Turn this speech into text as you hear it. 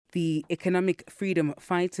The Economic Freedom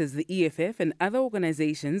Fighters, the EFF, and other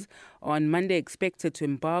organizations are on Monday expected to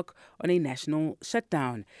embark on a national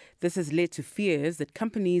shutdown. This has led to fears that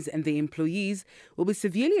companies and their employees will be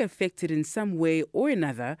severely affected in some way or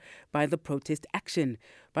another by the protest action.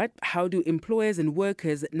 But how do employers and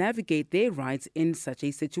workers navigate their rights in such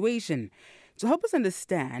a situation? To help us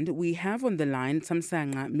understand, we have on the line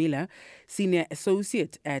Tamsanqa Mila, Senior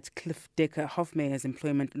Associate at Cliffe Dekker Hofmeyr's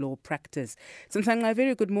Employment Law Practice. Tamsanqa, a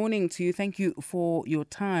very good morning to you. Thank you for your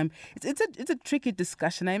time. It's a tricky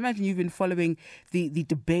discussion. I imagine you've been following the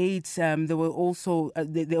debates. There were also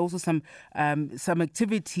some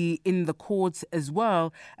activity in the courts as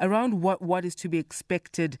well around what is to be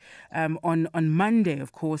expected on Monday,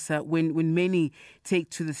 of course, when many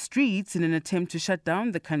take to the streets in an attempt to shut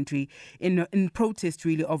down the country in protest,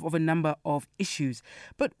 really, of a number of issues.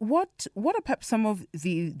 But what are perhaps some of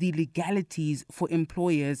the legalities for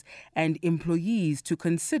employers and employees to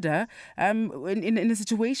consider in a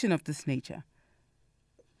situation of this nature?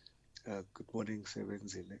 Good morning,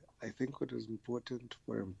 Sebenzile. I think what is important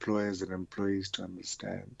for employers and employees to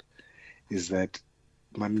understand is that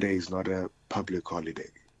Monday is not a public holiday.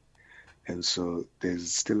 And so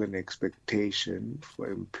there's still an expectation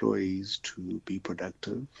for employees to be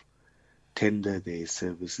productive, tender their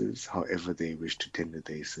services however they wish to tender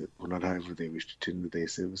their not however they wish to tender their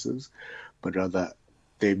services, but rather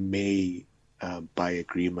they may, by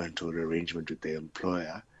agreement or arrangement with their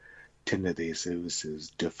employer, tender their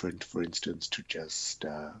services different, for instance, to just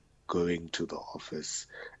going to the office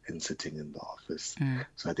and sitting in the office.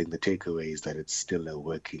 So I think the takeaway is that it's still a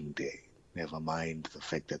working day, never mind the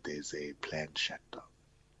fact that there's a planned shutdown.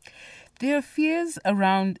 There are fears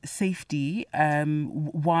around safety,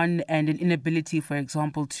 one, and an inability, for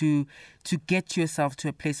example, to get yourself to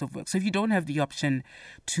a place of work. So if you don't have the option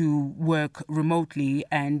to work remotely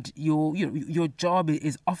and your job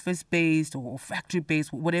is office-based or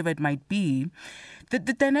factory-based, whatever it might be, the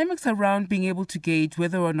dynamics around being able to gauge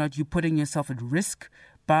whether or not you're putting yourself at risk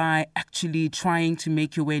by actually trying to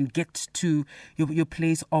make your way and get to your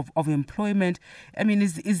place of employment. I mean,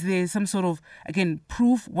 is there some sort of, again,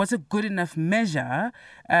 proof? Was a good enough measure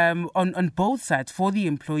on both sides for the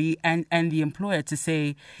employee and the employer to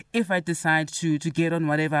say, if I decide to get on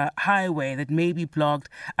whatever highway that may be blocked,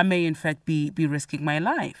 I may in fact be risking my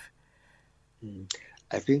life?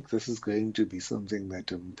 I think this is going to be something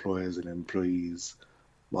that employers and employees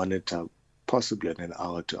monitor possibly on an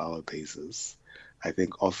hour-to-hour basis. I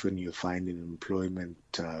think often you find in employment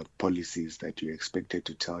policies that you're expected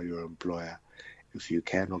to tell your employer if you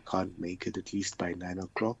can or can't make it at least by 9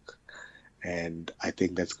 o'clock. And I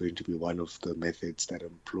think that's going to be one of the methods that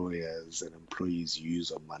employers and employees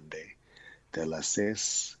use on Monday. They'll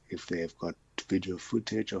assess if they've got video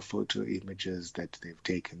footage or photo images that they've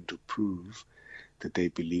taken to prove that they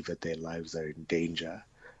believe that their lives are in danger.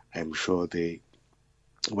 I'm sure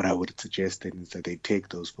what I would suggest then is that they take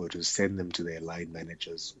those photos, send them to their line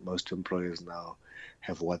managers. Most employers now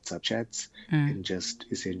have WhatsApp chats and just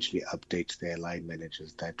essentially update their line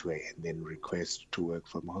managers that way and then request to work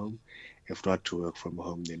from home. If not to work from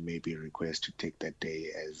home, then maybe request to take that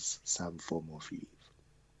day as some form of leave.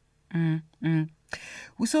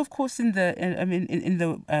 We saw, of course, in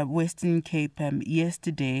the Western Cape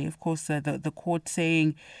yesterday, of course, the court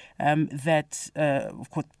saying that,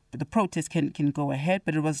 of course, the protest can go ahead,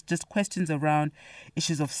 but it was just questions around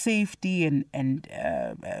issues of safety and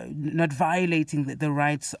not violating the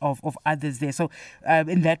rights of others there. So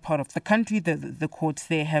in that part of the country, the courts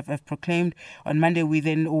there have proclaimed on Monday. We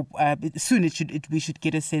then soon we should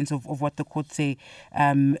get a sense of what the courts say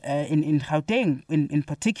in Gauteng in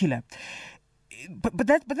particular. But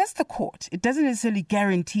that's the court. It doesn't necessarily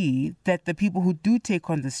guarantee that the people who do take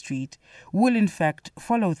on the street will in fact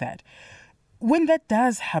follow that. When that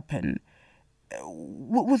does happen,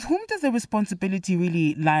 with whom does the responsibility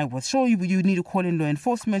really lie with? Sure, you need to call in law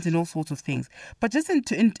enforcement and all sorts of things. But just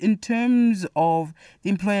in terms of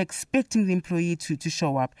the employer expecting the employee to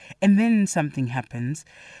show up and then something happens,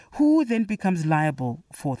 who then becomes liable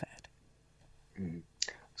for that?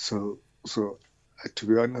 So to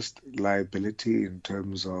be honest, liability in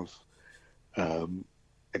terms of an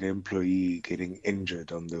employee getting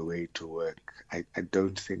injured on their way to work, I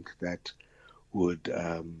don't think that would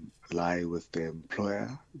lie with the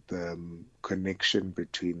employer. The connection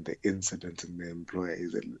between the incident and the employer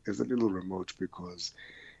is a little remote because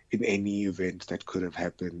in any event that could have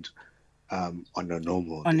happened on a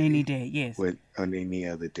normal on day, any day, yes. On any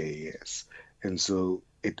other day, yes. And so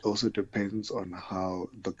it also depends on how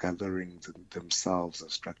the gatherings themselves are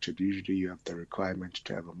structured. Usually you have the requirement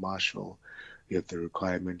to have a marshal. You have the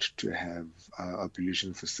requirement to have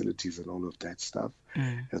ablution facilities and all of that stuff.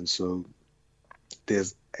 And so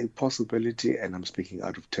there's a possibility, and I'm speaking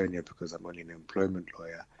out of turn here because I'm only an employment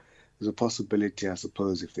lawyer, there's a possibility, I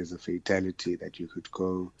suppose, if there's a fatality, that you could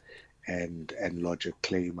go and lodge a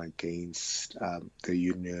claim against the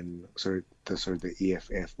union, the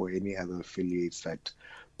EFF or any other affiliates that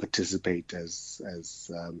participate as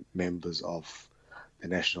members of the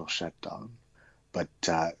national shutdown. But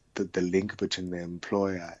the link between the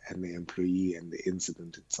employer and the employee and the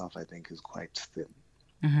incident itself, I think, is quite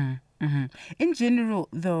thin. In general,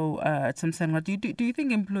 though, Tamsanqa, do you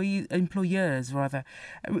think employers rather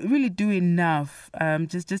really do enough,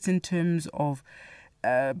 just in terms of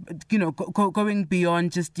going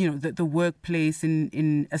beyond just the workplace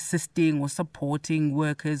in assisting or supporting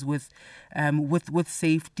workers with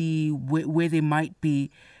safety where there might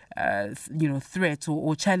be threats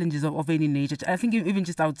or challenges of any nature? I think even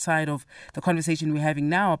just outside of the conversation we're having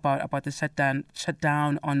now about the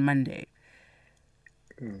shutdown on Monday.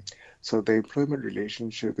 So the employment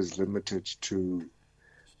relationship is limited to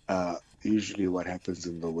usually what happens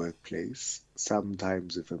in the workplace.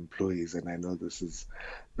 Sometimes if employees, and I know this is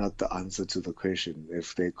not the answer to the question,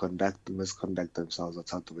 if they misconduct themselves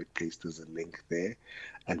outside the workplace, there's a link there.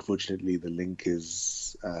 Unfortunately, the link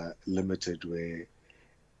is limited where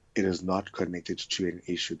it is not connected to an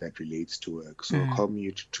issue that relates to work. So a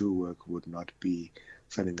commute to work would not be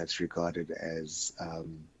something that's regarded as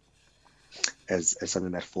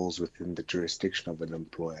something that falls within the jurisdiction of an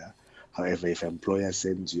employer. However, if an employer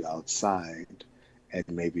sends you outside and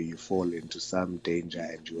maybe you fall into some danger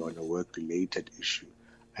and you're on a work-related issue,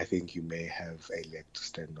 I think you may have a leg to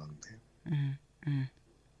stand on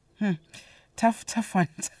there. Tough one.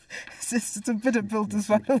 It's a bit of pill to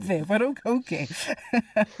swallow there, but okay.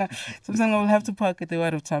 Sometimes I'll have to park at the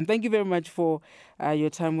out of time. Thank you very much for your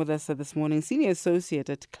time with us this morning. Senior Associate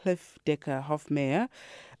at Cliffe Dekker Hofmeyr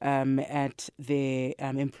at the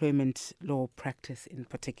employment law practice in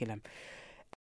particular.